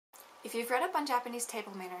If you've read up on Japanese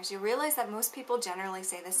table manners, you'll realize that most people generally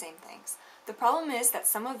say the same things. The problem is that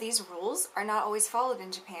some of these rules are not always followed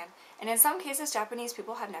in Japan, and in some cases Japanese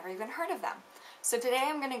people have never even heard of them. So today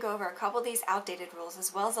I'm going to go over a couple of these outdated rules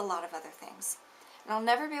as well as a lot of other things. And I'll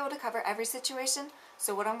never be able to cover every situation,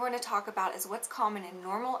 so what I'm going to talk about is what's common in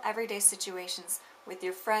normal everyday situations with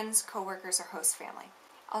your friends, coworkers, or host family.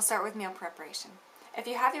 I'll start with meal preparation. If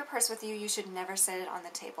you have your purse with you, you should never set it on the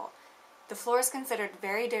table. The floor is considered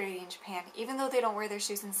very dirty in Japan, even though they don't wear their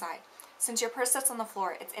shoes inside. Since your purse sits on the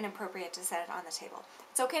floor, it's inappropriate to set it on the table.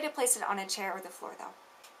 It's okay to place it on a chair or the floor though.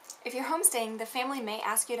 If you're homestaying, the family may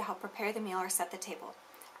ask you to help prepare the meal or set the table.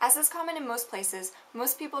 As is common in most places,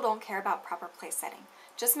 most people don't care about proper place setting.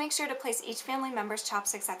 Just make sure to place each family member's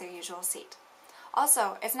chopsticks at their usual seat.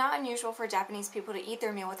 Also, it's not unusual for Japanese people to eat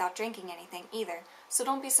their meal without drinking anything either, so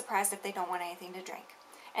don't be surprised if they don't want anything to drink.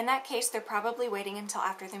 In that case, they're probably waiting until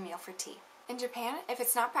after their meal for tea. In Japan, if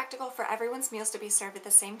it's not practical for everyone's meals to be served at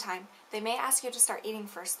the same time, they may ask you to start eating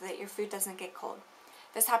first so that your food doesn't get cold.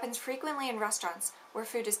 This happens frequently in restaurants, where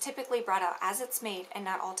food is typically brought out as it's made and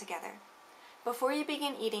not all together. Before you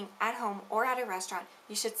begin eating at home or at a restaurant,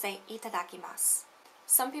 you should say itadakimasu.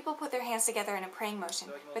 Some people put their hands together in a praying motion,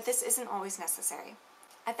 but this isn't always necessary.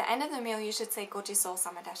 At the end of the meal, you should say gochisousou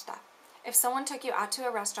sama deshita. If someone took you out to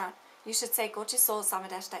a restaurant, you should say gochisousou sama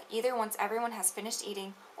deshita either once everyone has finished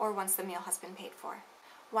eating or once the meal has been paid for.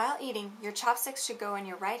 While eating, your chopsticks should go in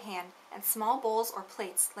your right hand, and small bowls or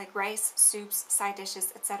plates like rice, soups, side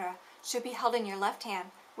dishes, etc. should be held in your left hand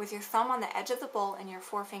with your thumb on the edge of the bowl and your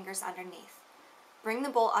forefingers underneath. Bring the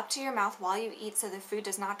bowl up to your mouth while you eat so the food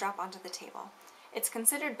does not drop onto the table. It's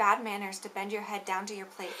considered bad manners to bend your head down to your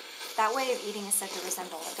plate. That way of eating is said to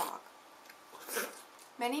resemble a dog.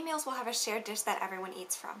 Many meals will have a shared dish that everyone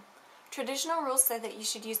eats from. Traditional rules say that you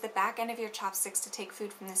should use the back end of your chopsticks to take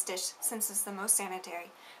food from this dish since it's the most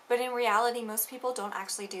sanitary, but in reality most people don't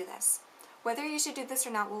actually do this. Whether you should do this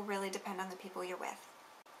or not will really depend on the people you're with.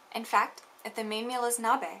 In fact, if the main meal is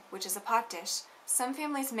nabe, which is a pot dish, some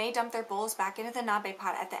families may dump their bowls back into the nabe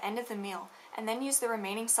pot at the end of the meal and then use the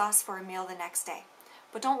remaining sauce for a meal the next day.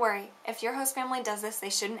 But don't worry, if your host family does this, they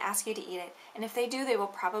shouldn't ask you to eat it, and if they do, they will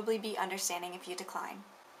probably be understanding if you decline.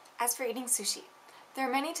 As for eating sushi, there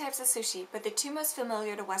are many types of sushi, but the two most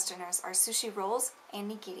familiar to Westerners are sushi rolls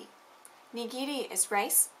and nigiri. Nigiri is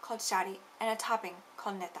rice, called shari, and a topping,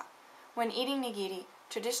 called neta. When eating nigiri,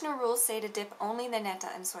 traditional rules say to dip only the neta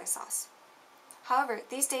in soy sauce. However,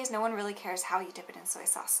 these days no one really cares how you dip it in soy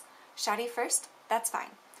sauce. Shari first? That's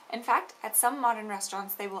fine. In fact, at some modern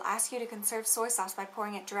restaurants they will ask you to conserve soy sauce by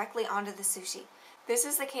pouring it directly onto the sushi. This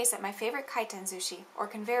is the case at my favorite kaiten sushi, or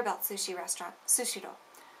conveyor belt sushi restaurant, Sushiro.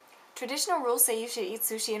 Traditional rules say you should eat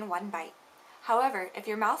sushi in one bite. However, if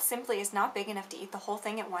your mouth simply is not big enough to eat the whole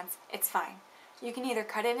thing at once, it's fine. You can either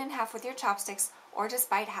cut it in half with your chopsticks or just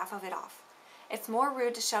bite half of it off. It's more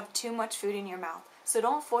rude to shove too much food in your mouth, so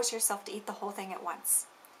don't force yourself to eat the whole thing at once.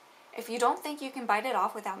 If you don't think you can bite it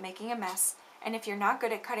off without making a mess, and if you're not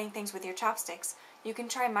good at cutting things with your chopsticks, you can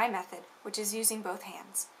try my method, which is using both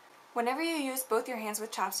hands. Whenever you use both your hands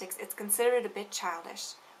with chopsticks, it's considered a bit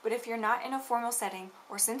childish. But if you're not in a formal setting,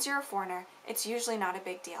 or since you're a foreigner, it's usually not a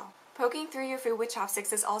big deal. Poking through your food with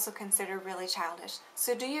chopsticks is also considered really childish,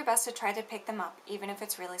 so do your best to try to pick them up, even if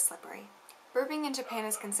it's really slippery. Burping in Japan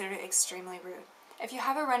is considered extremely rude. If you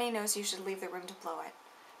have a runny nose, you should leave the room to blow it.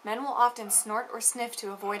 Men will often snort or sniff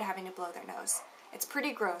to avoid having to blow their nose. It's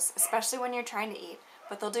pretty gross, especially when you're trying to eat,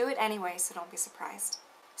 but they'll do it anyway, so don't be surprised.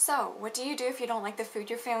 So, what do you do if you don't like the food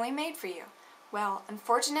your family made for you? Well,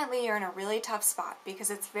 unfortunately you're in a really tough spot because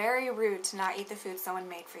it's very rude to not eat the food someone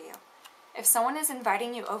made for you. If someone is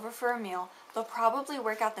inviting you over for a meal, they'll probably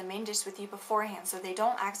work out the main dish with you beforehand so they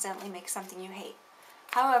don't accidentally make something you hate.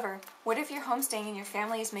 However, what if you're homestaying and your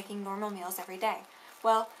family is making normal meals every day?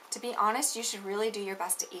 Well, to be honest, you should really do your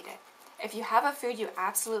best to eat it. If you have a food you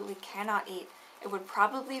absolutely cannot eat, it would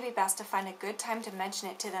probably be best to find a good time to mention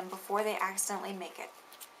it to them before they accidentally make it.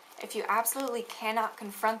 If you absolutely cannot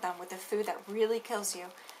confront them with the food that really kills you,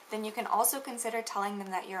 then you can also consider telling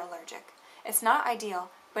them that you're allergic. It's not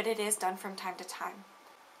ideal, but it is done from time to time.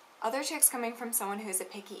 Other tricks coming from someone who is a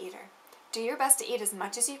picky eater. Do your best to eat as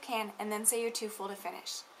much as you can and then say you're too full to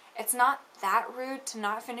finish. It's not that rude to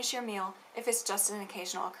not finish your meal if it's just an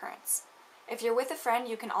occasional occurrence. If you're with a friend,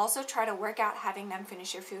 you can also try to work out having them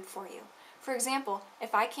finish your food for you. For example,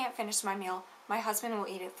 if I can't finish my meal, my husband will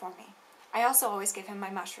eat it for me. I also always give him my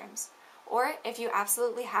mushrooms. Or if you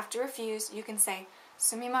absolutely have to refuse, you can say,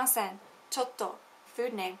 "Sumimasen, chotto,"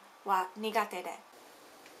 food name, wa nigate de.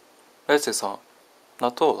 大輔さん、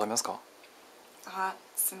納豆を食べますか？あ、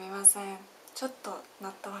すみません。ちょっと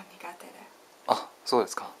納豆は苦手で。あ、そうで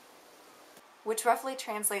すか。which roughly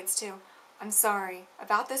translates to, "I'm sorry,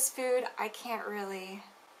 about this food, I can't really..."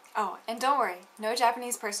 Oh, and don't worry, no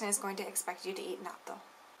Japanese person is going to expect you to eat natto.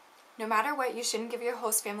 No matter what, you shouldn't give your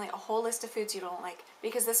host family a whole list of foods you don't like,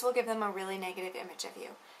 because this will give them a really negative image of you.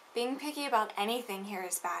 Being picky about anything here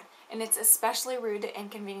is bad, and it's especially rude to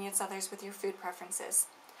inconvenience others with your food preferences.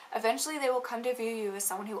 Eventually, they will come to view you as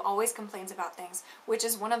someone who always complains about things, which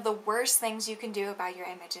is one of the worst things you can do about your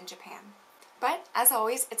image in Japan. But, as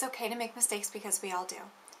always, it's okay to make mistakes because we all do.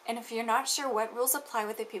 And if you're not sure what rules apply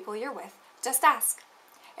with the people you're with, just ask.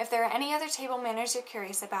 If there are any other table manners you're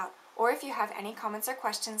curious about, or if you have any comments or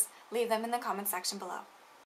questions, leave them in the comment section below.